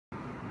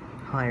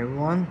Hi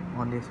everyone,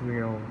 on this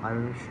video I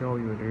will show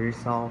you the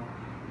result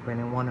when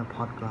I want a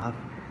plot graph.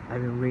 I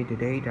will read the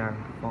data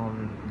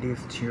from this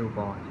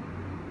board,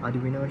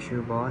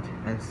 Arduino board,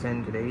 and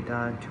send the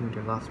data to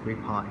the Raspberry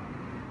Pi,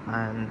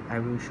 and I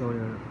will show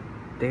you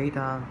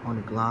data on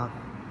the graph.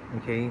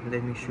 Okay,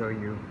 let me show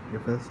you. The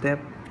first step,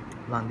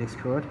 run this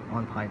code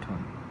on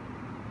Python.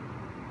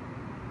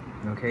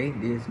 Okay,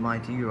 this is my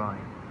GUI,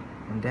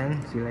 and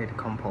then select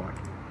comport.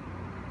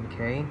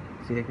 Okay,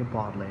 select the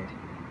boardlet.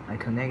 I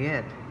connect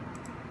it.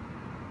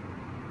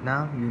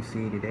 Now you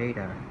see the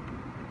data.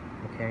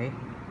 Okay,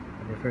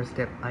 the first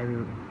step, I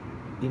will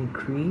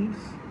increase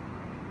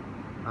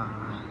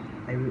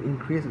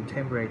the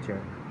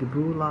temperature. The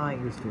blue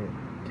line is the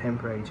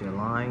temperature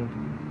line,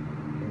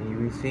 and you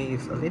will see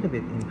it's a little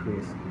bit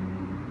increased.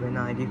 When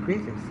I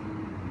decrease it,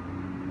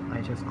 I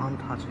just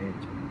untouch it.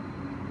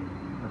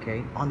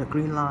 Okay, on the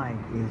green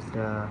line is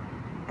the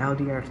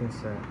LDR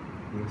sensor,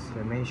 is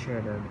to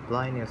measure the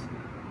brightness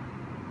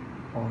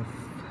of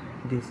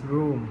this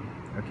room.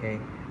 Okay,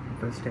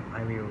 first step,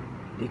 I will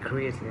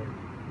decrease it,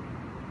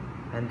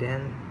 and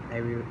then I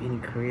will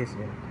increase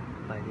it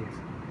like this,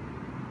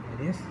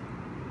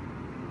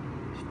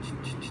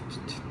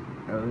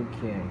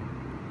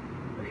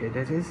 okay,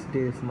 this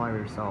is my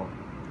result.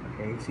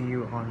 Okay, see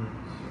you on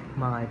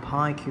my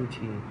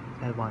PyQt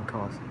advanced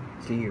course.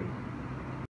 See you.